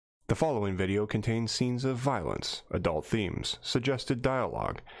The following video contains scenes of violence, adult themes, suggested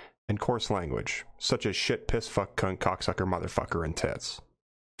dialogue, and coarse language, such as shit, piss, fuck, cunt, cocksucker, motherfucker, and tits.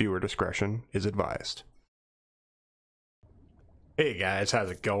 Viewer discretion is advised. Hey guys,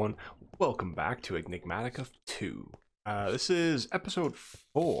 how's it going? Welcome back to Enigmatica 2. This is episode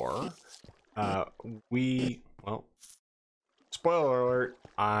 4. Well, spoiler alert,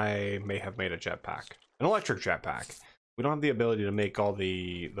 I may have made a jetpack. An electric jetpack. We don't have the ability to make all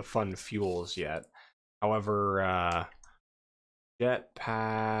the fun fuels yet. However,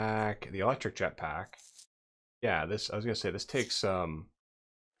 jetpack, the electric jetpack, yeah, I was gonna say this takes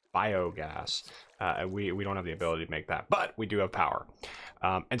biogas. We don't have the ability to make that, but we do have power.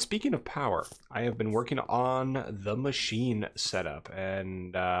 And speaking of power, I have been working on the machine setup,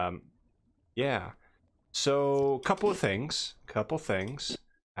 and yeah, so couple of things.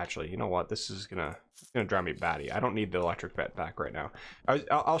 Actually, you know what? This is gonna drive me batty. I don't need the electric jetpack right now.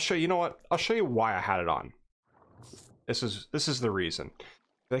 I'll show you. You know what? I'll show you why I had it on. This is the reason.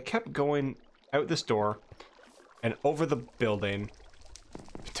 I kept going out this door and over the building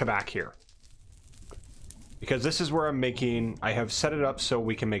to back here, because this is where I have set it up so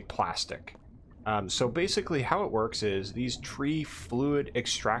we can make plastic. So basically how it works is these tree fluid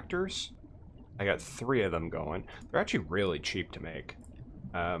extractors, I got 3 of them going. They're actually really cheap to make.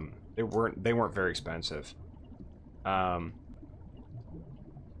 They weren't very expensive.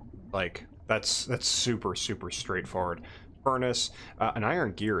 Like that's super straightforward. Furnace, an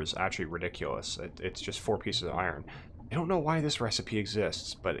iron gear is actually ridiculous. It's just 4 pieces of iron. I don't know why this recipe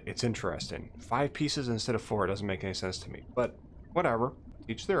exists, but it's interesting. 5 pieces instead of 4 doesn't make any sense to me, but whatever,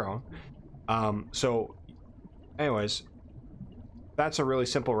 each their own. So anyways, that's a really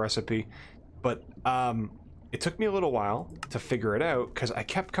simple recipe, but it took me a little while to figure it out because I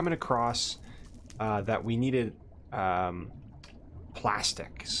kept coming across that we needed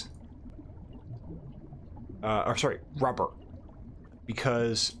plastics. Rubber.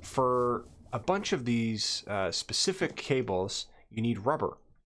 Because for a bunch of these specific cables, you need rubber.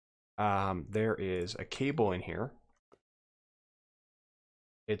 There is a cable in here.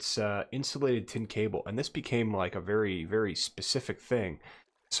 It's insulated tin cable, and this became like a very specific thing.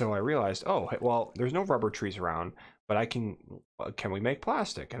 So I realized, oh, well, there's no rubber trees around, but can we make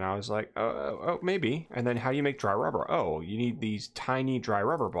plastic? And I was like, oh, maybe. And then how do you make dry rubber? Oh, you need these tiny dry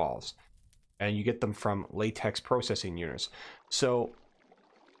rubber balls, and you get them from latex processing units. So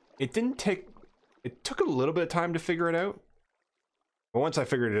it took a little bit of time to figure it out, but once I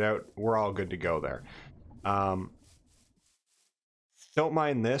figured it out, we're all good to go there. Don't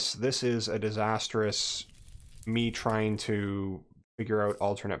mind this. This is a disastrous me trying to figure out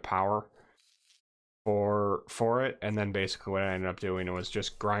alternate power for it, and then basically what I ended up doing was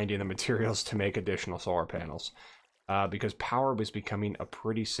just grinding the materials to make additional solar panels, because power was becoming a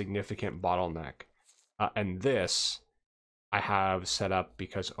pretty significant bottleneck. And this I have set up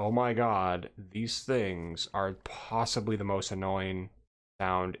because, oh my god, these things are possibly the most annoying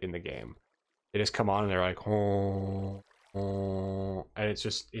sound in the game. They just come on and they're like, oh, and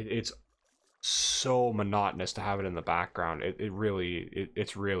it's so monotonous to have it in the background. It's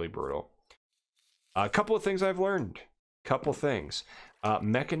really brutal. A couple of things I've learned.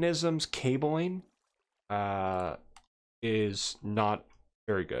 Mechanism's cabling is not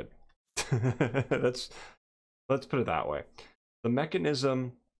very good. Let's put it that way. The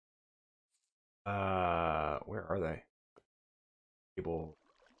Mekanism, where are they? Cable,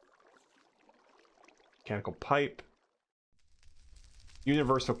 mechanical pipe,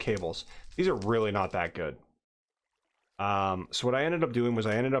 universal cables. These are really not that good. So what I ended up doing was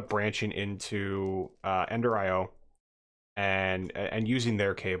I ended up branching into Ender.io and using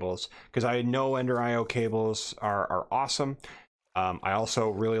their cables, because I know Ender.io cables are awesome. I also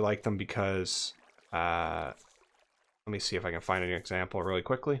really like them because let me see if I can find an example really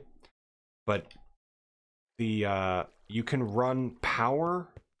quickly. But the you can run power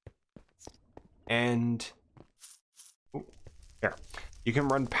and you can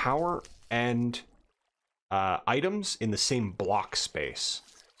run power and items in the same block space.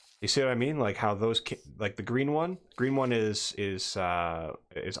 You see what I mean? Like how those, like the green one is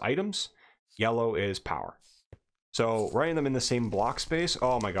items, yellow is power. So running them in the same block space,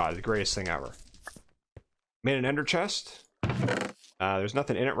 oh my god, the greatest thing ever. Made an ender chest. There's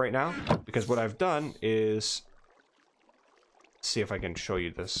nothing in it right now because what I've done is, let's see if I can show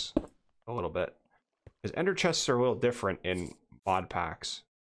you this a little bit, because ender chests are a little different in mod packs.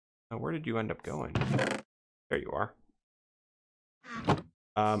 Now, where did you end up going? There you are.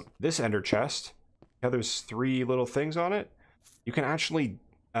 This ender chest, there's 3 little things on it. You can actually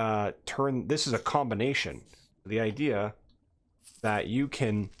turn, this is a combination. The idea that you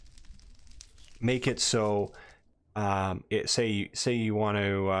can make it so say you want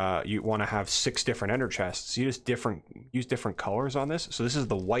to have 6 different ender chests. You just use different colors on this. So this is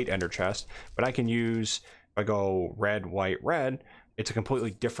the white ender chest, but I can use, if I go red, white, red, it's a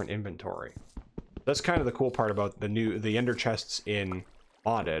completely different inventory. That's kind of the cool part about the ender chests in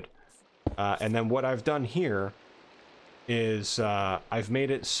modded. And then what I've done here is I've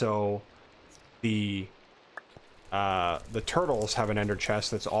made it so the turtles have an ender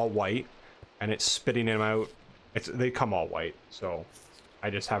chest that's all white, and it's spitting them out. They come all white, so I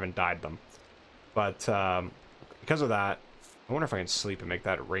just haven't dyed them. But because of that, I wonder if I can sleep and make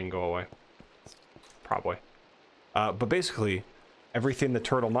that rain go away. Probably. But basically, everything the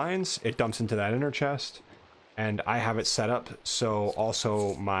turtle mines, it dumps into that inner chest, and I have it set up so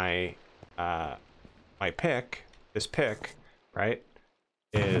also my this pick, right,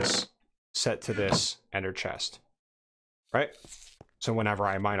 is set to this ender chest, right? So whenever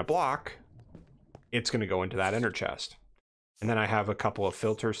I mine a block, it's going to go into that ender chest. And then I have a couple of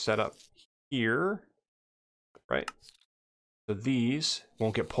filters set up here, right? So these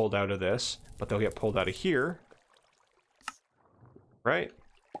won't get pulled out of this, but they'll get pulled out of here, right?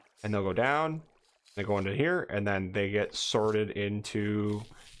 And they'll go down, they go into here, and then they get sorted into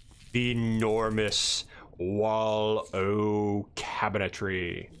the enormous wall-o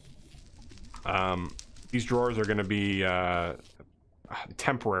cabinetry. These drawers are going to be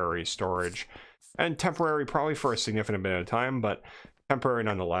temporary storage. And temporary probably for a significant bit of time, but temporary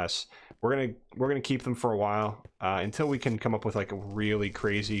nonetheless. We're gonna keep them for a while until we can come up with like a really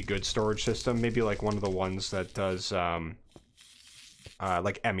crazy good storage system. Maybe like one of the ones that does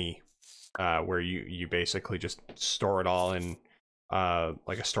like Emmy, where you basically just store it all in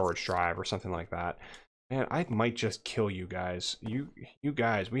like a storage drive or something like that. Man, I might just kill you guys. You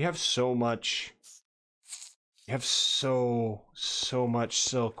guys, we have so much. We have so much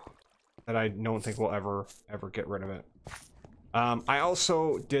silk that I don't think we'll ever get rid of it. I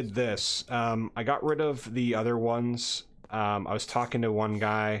also did this. I got rid of the other ones. I was talking to one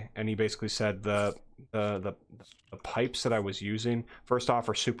guy, and he basically said the pipes that I was using, first off,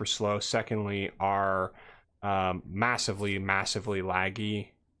 are super slow. Secondly, are massively laggy,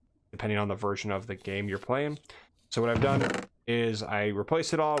 depending on the version of the game you're playing. So what I've done is I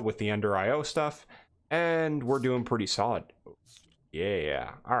replaced it all with the Ender IO stuff, and we're doing pretty solid.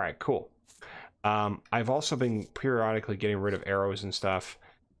 Yeah. All right, cool. I've also been periodically getting rid of arrows and stuff.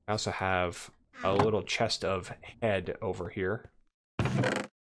 I also have a little chest of head over here.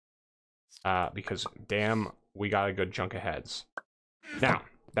 Because, damn, we got a good chunk of heads. Now,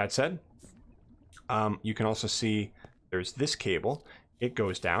 that said, you can also see there's this cable. It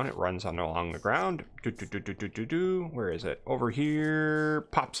goes down, it runs along the ground. Where is it? Over here,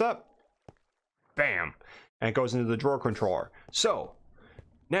 pops up. Bam! And it goes into the drawer controller. So,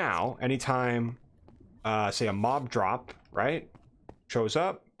 now, anytime, say a mob drop, right, shows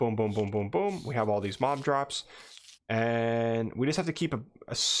up, boom, boom, boom, boom, boom, we have all these mob drops, and we just have to keep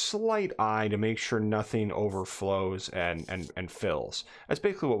a slight eye to make sure nothing overflows and fills. That's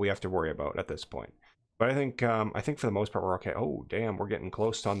basically what we have to worry about at this point. But I think for the most part we're okay. Oh, damn, we're getting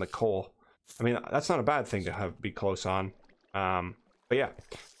close on the coal. I mean, that's not a bad thing to be close on. But yeah,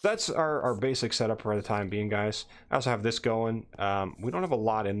 that's our basic setup for the time being, guys. I also have this going. We don't have a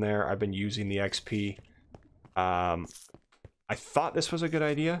lot in there. I've been using the XP. I thought this was a good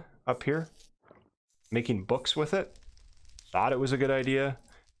idea up here. Making books with it. Thought it was a good idea,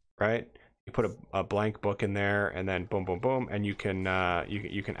 right? You put a blank book in there, and then boom, boom, boom, and you can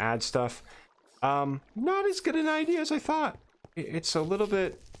add stuff. Not as good an idea as I thought. It's a little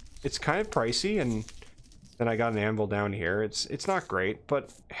bit. It's kind of pricey, and then I got an anvil down here. It's not great,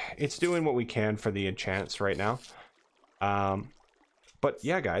 but it's doing what we can for the enchants right now. But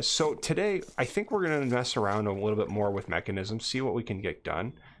yeah, guys, so today I think we're gonna mess around a little bit more with Mekanism, see what we can get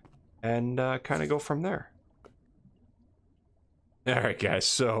done, and kind of go from there. All right, guys,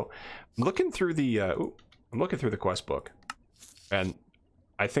 so I'm looking through the quest book, and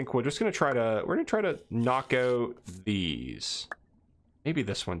I think we're gonna try to knock out these, maybe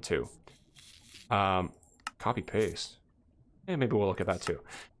this one too. Copy paste, and maybe we'll look at that too.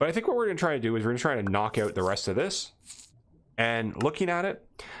 But I think what we're gonna try to do is we're gonna try to knock out the rest of this. And looking at it,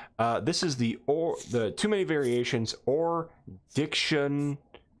 this is the too many variations or diction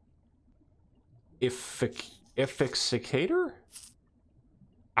efficator.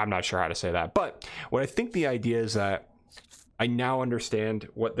 I'm not sure how to say that, but what I think the idea is that I now understand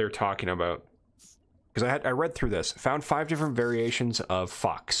what they're talking about, because I read through this, found 5 different variations of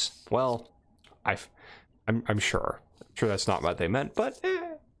fox. Well, I'm sure that's not what they meant, but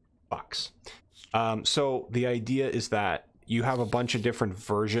fox. So the idea is that you have a bunch of different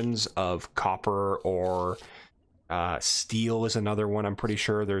versions of copper, or steel is another one. I'm pretty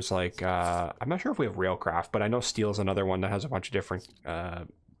sure there's like, I'm not sure if we have railcraft, but I know steel is another one that has a bunch of different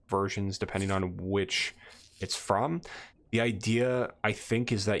versions depending on which it's from. The idea, I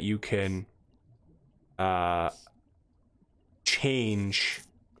think, is that you can change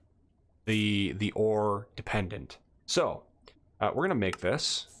the ore dependent. So we're gonna make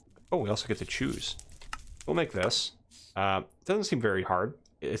this. Oh, we also get to choose. We'll make this. It doesn't seem very hard.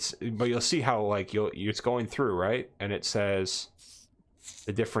 But you'll see how like it's going through, right? And it says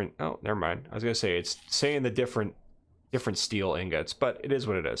the different. Oh, never mind. I was gonna say it's saying the different steel ingots, but it is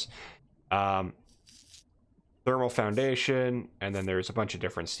what it is. Thermal foundation, and then there's a bunch of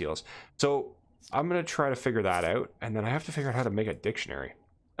different steels. So I'm gonna try to figure that out, and then I have to figure out how to make a dictionary.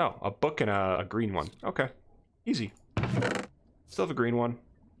 Oh, a book and a green one. Okay, easy. Still have a green one.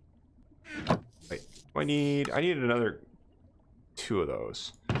 Wait, I need another 2 of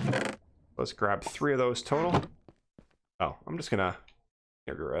those. Let's grab 3 of those total. Oh, I'm just gonna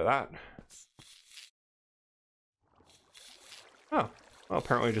get rid of that. Oh, well,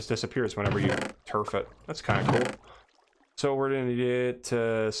 apparently it just disappears whenever you turf it. That's kind of cool. So we're gonna get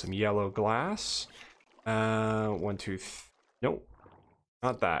some yellow glass. 1, 2, nope,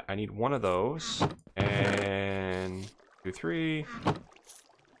 not that. I need 1 of those, and 2, 3.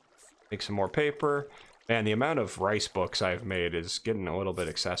 Make some more paper. Man, the amount of rice books I've made is getting a little bit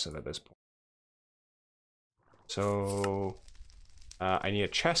excessive at this point. So I need a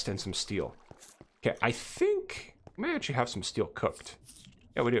chest and some steel. Okay, I think we may actually have some steel cooked.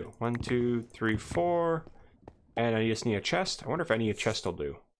 Yeah, we do. 1, 2, 3, 4. And I just need a chest. I wonder if any chest will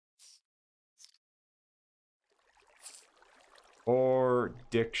do. Or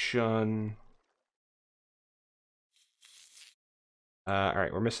diction.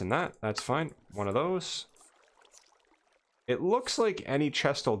 Alright, we're missing that. That's fine. 1 of those. It looks like any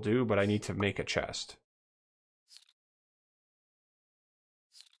chest will do, but I need to make a chest.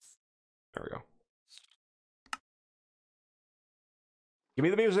 There we go. Give me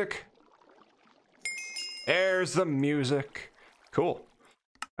the music. There's the music. Cool.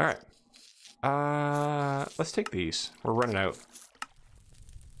 Alright. Let's take these. We're running out.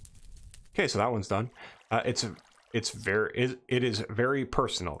 Okay, so that one's done. It is very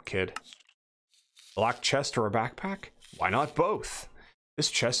personal, kid. Black chest or a backpack? Why not both? This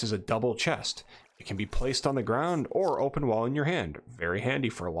chest is a double chest. It can be placed on the ground or open while in your hand. Very handy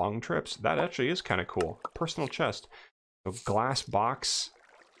for long trips. That actually is kind of cool. Personal chest. So glass box.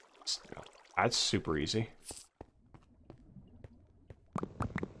 That's super easy.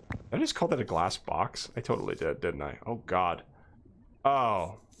 I just called it a glass box. I totally did, didn't I? Oh god.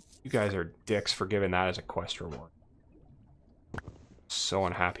 Oh, you guys are dicks for giving that as a quest reward. So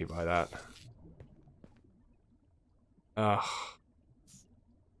unhappy by that. Ugh.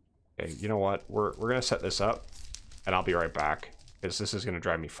 Okay, you know what? We're gonna set this up, and I'll be right back, because this is gonna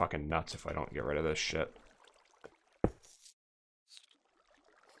drive me fucking nuts if I don't get rid of this shit.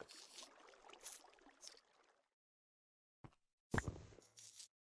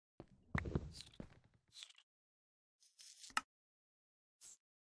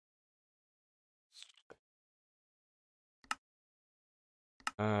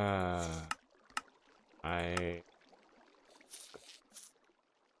 I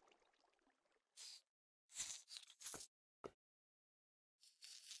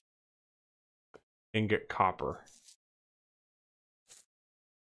ingot copper.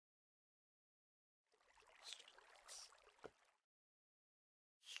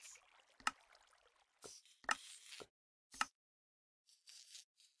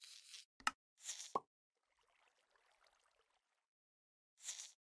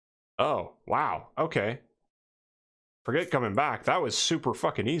 Oh, wow. Okay. Forget coming back. That was super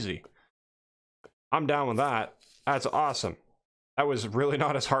fucking easy. I'm down with that. That's awesome. That was really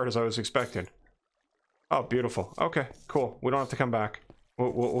not as hard as I was expecting. Oh, beautiful. Okay, cool. We don't have to come back.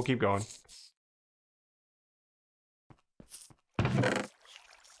 We'll keep going. Do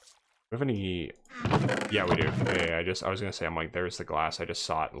we have any... Yeah, we do. Yeah, I was gonna say, I'm like, there's the glass. I just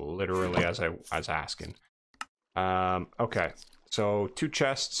saw it literally as I was asking. Okay. So 2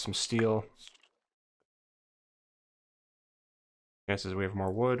 chests, some steel. Chances we have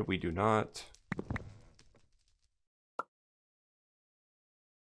more wood. We do not.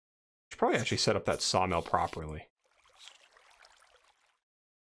 Should probably actually set up that sawmill properly.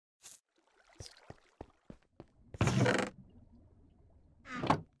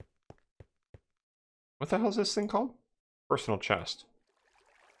 What the hell is this thing called? Personal chest.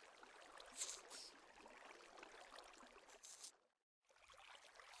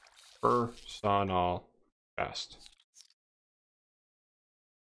 Personal chest.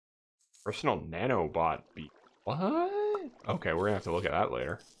 Personal nanobot beat. What? Okay, we're gonna have to look at that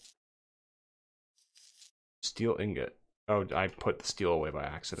later. Steel ingot. Oh, I put the steel away by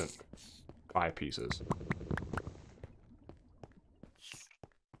accident. 5 pieces.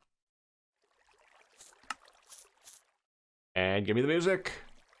 And give me the music.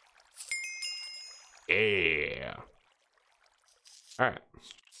 Yeah. All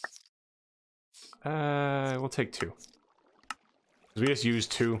right. We'll take 2. We just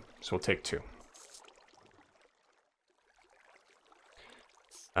used 2, so we'll take 2.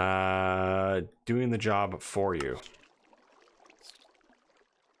 Doing the job for you.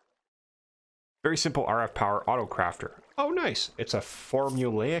 Very simple RF power auto crafter. Oh, nice. It's a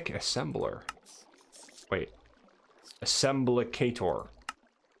formulaic assembler. Wait. Assemblacator.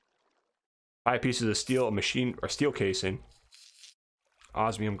 5 pieces of steel, a machine, or steel casing.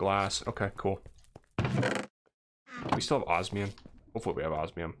 Osmium glass. Okay, cool. We still have osmium. Hopefully we have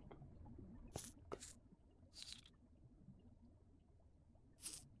osmium.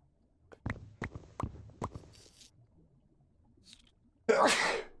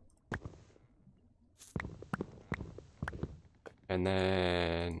 And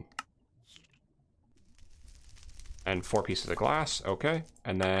then... And 4 pieces of glass, okay.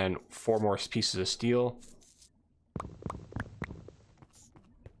 And then 4 more pieces of steel.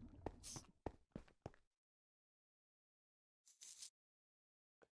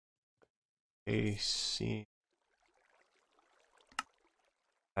 AC.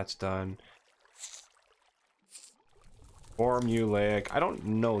 That's done. Formulaic. I don't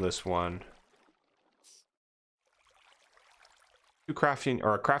know this one. 2 crafting,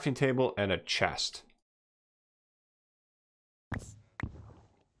 or a crafting table and a chest.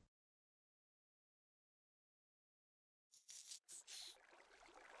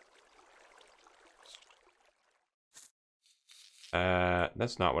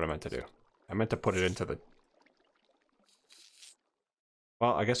 That's not what I meant to do. I meant to put it into the...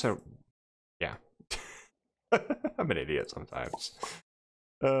 Well, I guess I... Yeah. I'm an idiot sometimes.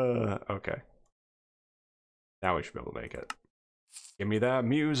 Okay. Now we should be able to make it. Give me that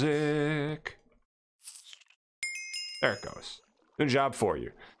music. There it goes. Good job for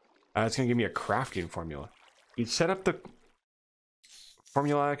you. It's going to give me a crafting formula. You set up the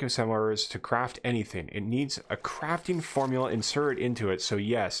formulaic assemblers to craft anything. It needs a crafting formula inserted into it, so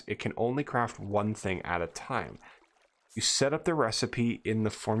yes, it can only craft one thing at a time. You set up the recipe in the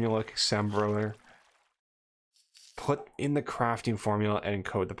formulaic assembler, put in the crafting formula, and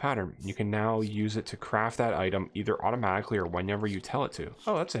encode the pattern. You can now use it to craft that item either automatically or whenever you tell it to.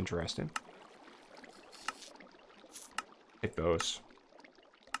 Oh, that's interesting. Take those.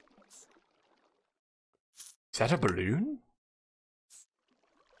 Is that a balloon?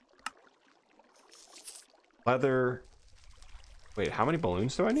 Leather. Wait, how many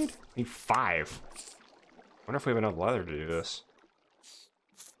balloons do I need? I need 5. I wonder if we have enough leather to do this.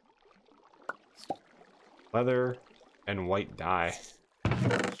 Leather and white dye.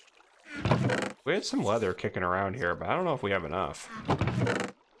 We had some leather kicking around here, but I don't know if we have enough.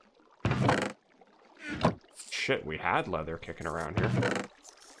 Shit, we had leather kicking around here.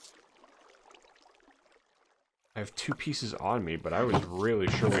 I have 2 pieces on me, but I was really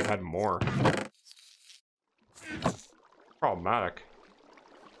sure we had more. Problematic.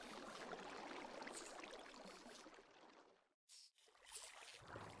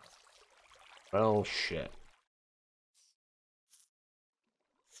 Well, shit.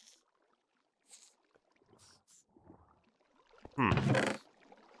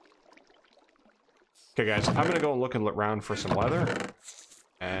 Okay, guys, I'm gonna go look around for some leather,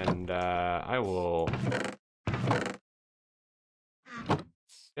 and I will...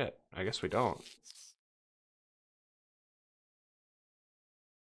 Shit, I guess we don't.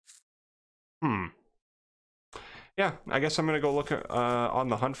 Yeah, I guess I'm gonna go look at, on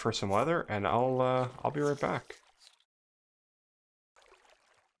the hunt for some leather, and I'll be right back.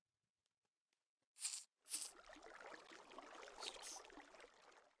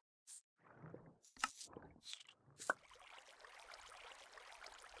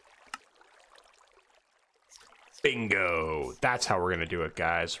 Bingo! That's how we're gonna do it,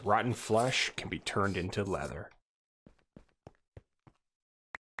 guys. Rotten flesh can be turned into leather.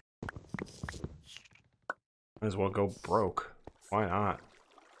 Might as well go broke. Why not?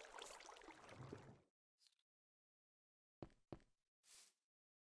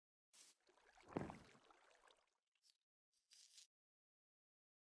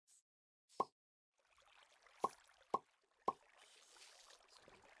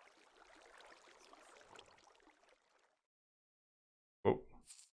 Oh.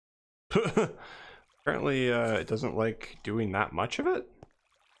 Apparently, it doesn't like doing that much of it.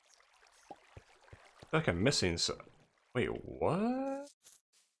 I feel like I'm missing some. Wait, what?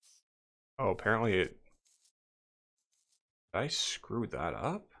 Oh, apparently it... Did I screw that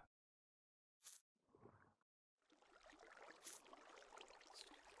up?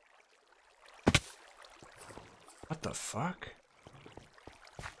 What the fuck?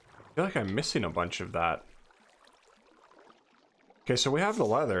 I feel like I'm missing a bunch of that. Okay, so we have the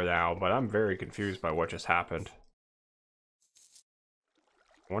leather now, but I'm very confused by what just happened.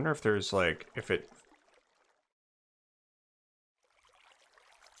 I wonder if there's like, if it...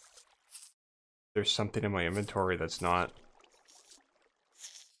 There's something in my inventory that's not...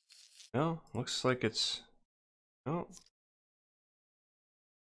 No, looks like it's... No.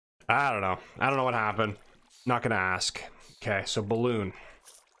 I don't know. I don't know what happened. Not gonna ask. Okay, so balloon.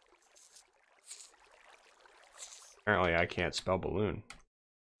 Apparently I can't spell balloon.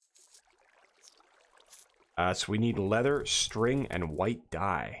 So we need leather, string, and white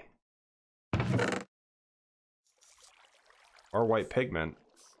dye. Or white pigment.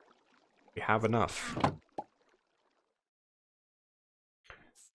 We have enough.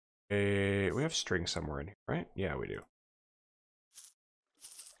 We have string somewhere in here, right? Yeah, we do.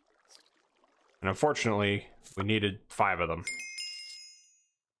 And unfortunately, we needed 5 of them.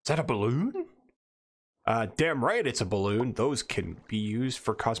 Is that a balloon? Damn right it's a balloon. Those can be used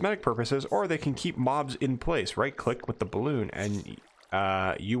for cosmetic purposes, or they can keep mobs in place. Right-click with the balloon, and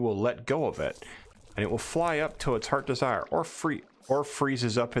you will let go of it. And it will fly up till its heart desire, or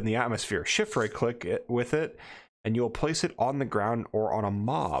freezes up in the atmosphere. Shift right-click with it, and you'll place it on the ground or on a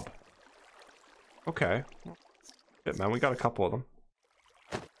mob. Okay. Shit, man, we got a couple of them.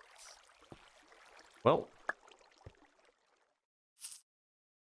 Well.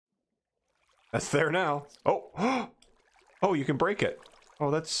 That's there now. Oh! Oh, you can break it. Oh,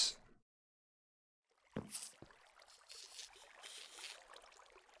 that's...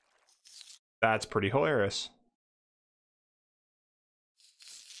 That's pretty hilarious.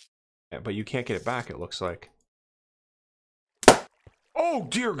 Yeah, but you can't get it back, it looks like. Oh,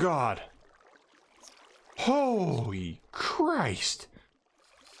 dear God! Holy Christ!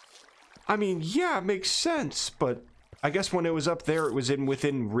 I mean, yeah, it makes sense, but I guess when it was up there, it was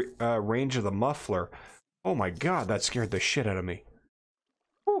within range of the muffler. Oh my God, that scared the shit out of me.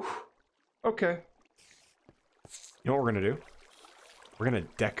 Whew. Okay. You know what we're gonna do? We're gonna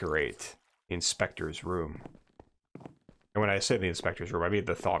decorate the inspector's room. And when I say the inspector's room, I mean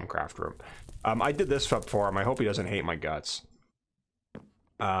the Thaumcraft room. I did this up for him. I hope he doesn't hate my guts.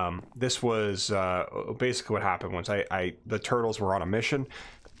 This was basically what happened once the turtles were on a mission.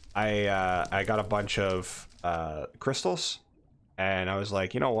 I got a bunch of crystals, and I was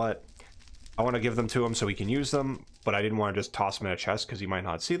like, you know what? I want to give them to him so he can use them, but I didn't want to just toss them in a chest because he might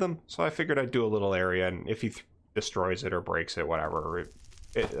not see them. So I figured I'd do a little area, and if he destroys it or breaks it, whatever,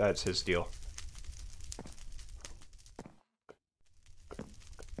 that's his deal.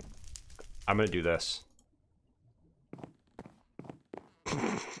 I'm gonna do this.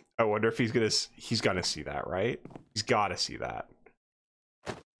 I wonder if he's gonna see that, right? He's gotta see that.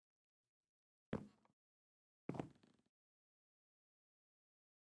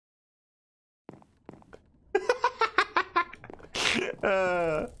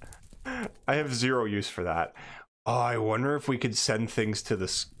 I have zero use for that. Oh, I wonder if we could send things to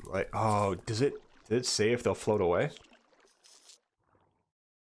this, like, oh, did it say if they'll float away?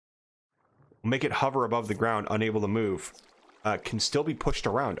 Make it hover above the ground, unable to move. Can still be pushed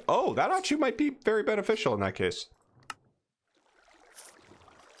around. Oh, that actually might be very beneficial in that case.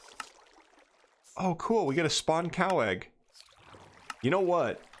 Oh, cool. We get a spawn cow egg. You know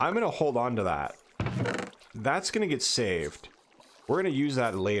what? I'm going to hold on to that. That's going to get saved. We're going to use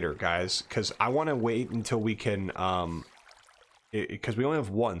that later, guys, because I want to wait until we can, because we only have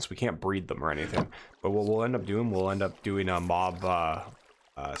one, so we can't breed them or anything. But what we'll end up doing a mob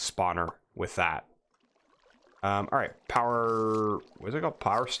spawner with that. All right, power, what is it called?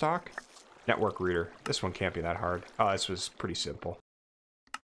 Power stock? Network reader. This one can't be that hard. Oh, this was pretty simple.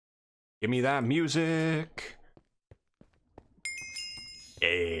 Give me that music.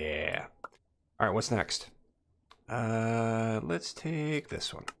 Yeah. All right, what's next? Let's take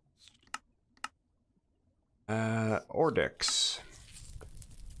this one. Ordix.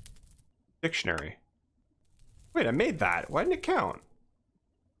 Dictionary. Wait, I made that. Why didn't it count?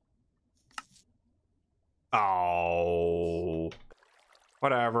 Oh.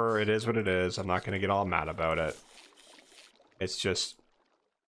 Whatever, it is what it is. I'm not gonna get all mad about it. It's just,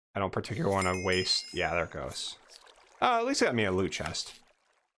 I don't particularly want to waste. Yeah, there it goes. At least it got me a loot chest.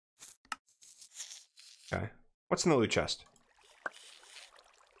 Okay. What's in the loot chest?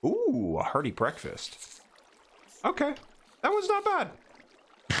 Ooh, a hearty breakfast. Okay. That was not bad.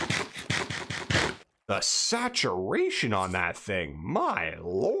 The saturation on that thing, my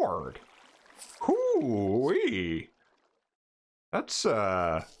lord. Hoo-wee. That's,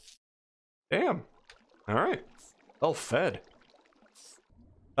 damn. All right. Well fed.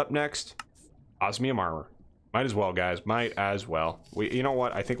 Up next, osmium armor. Might as well, guys. Might as well. You know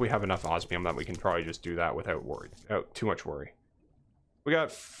what? I think we have enough osmium that we can probably just do that without worry. Oh, too much worry. We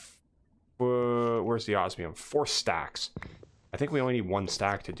got... where's the osmium? 4 stacks. I think we only need 1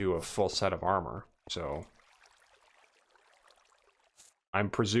 stack to do a full set of armor. So... I'm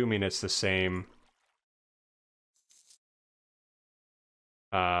presuming it's the same...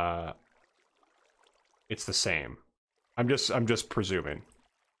 it's the same. I'm just presuming.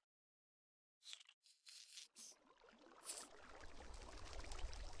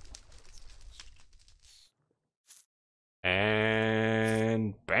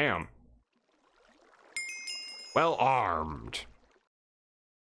 And bam. Well armed.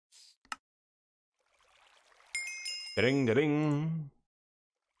 Ding ding.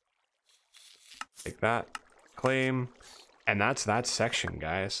 Take that. Claim. And that's that section,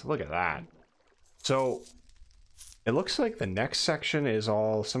 guys. Look at that. So it looks like the next section is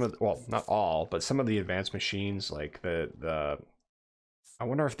all some of the, well, not all, but some of the advanced machines, like the I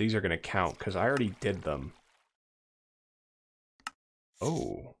wonder if these are going to count, because I already did them.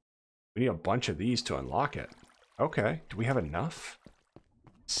 Oh, we need a bunch of these to unlock it. Okay, do we have enough?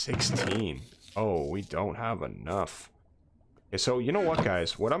 16. Oh, we don't have enough. Okay, so you know what,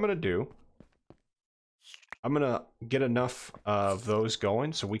 guys? What I'm going to do, I'm going to get enough of those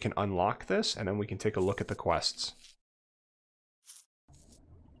going so we can unlock this, and then we can take a look at the quests.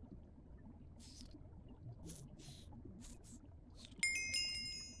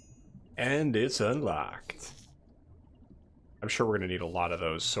 And it's unlocked. I'm sure we're going to need a lot of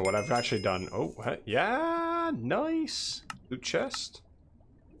those. So what I've actually done... Oh, yeah, nice. Loot chest.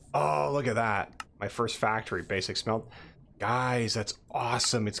 Oh, look at that. My first factory, basic smelt. Guys, that's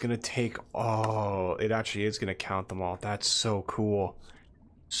awesome. It's going to take... Oh, it actually is going to count them all. That's so cool.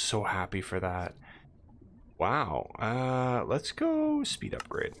 So happy for that. Wow. Let's go speed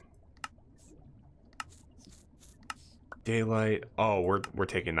upgrade. Daylight. Oh, we're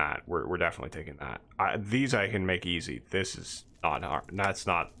taking that. We're definitely taking that. These I can make easy. This is not hard. That's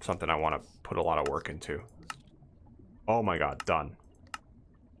not something I want to put a lot of work into. Oh my god, done.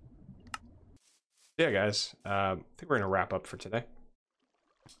 Yeah, guys. I think we're gonna wrap up for today.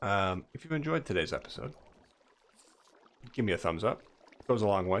 If you've enjoyed today's episode, give me a thumbs up. It goes a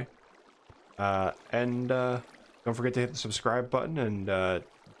long way. And don't forget to hit the subscribe button and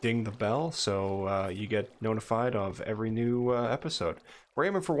ding the bell so you get notified of every new episode. We're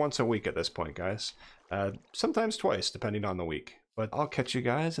aiming for once a week at this point, guys. Sometimes twice, depending on the week. But I'll catch you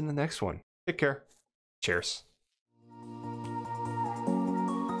guys in the next one. Take care. Cheers.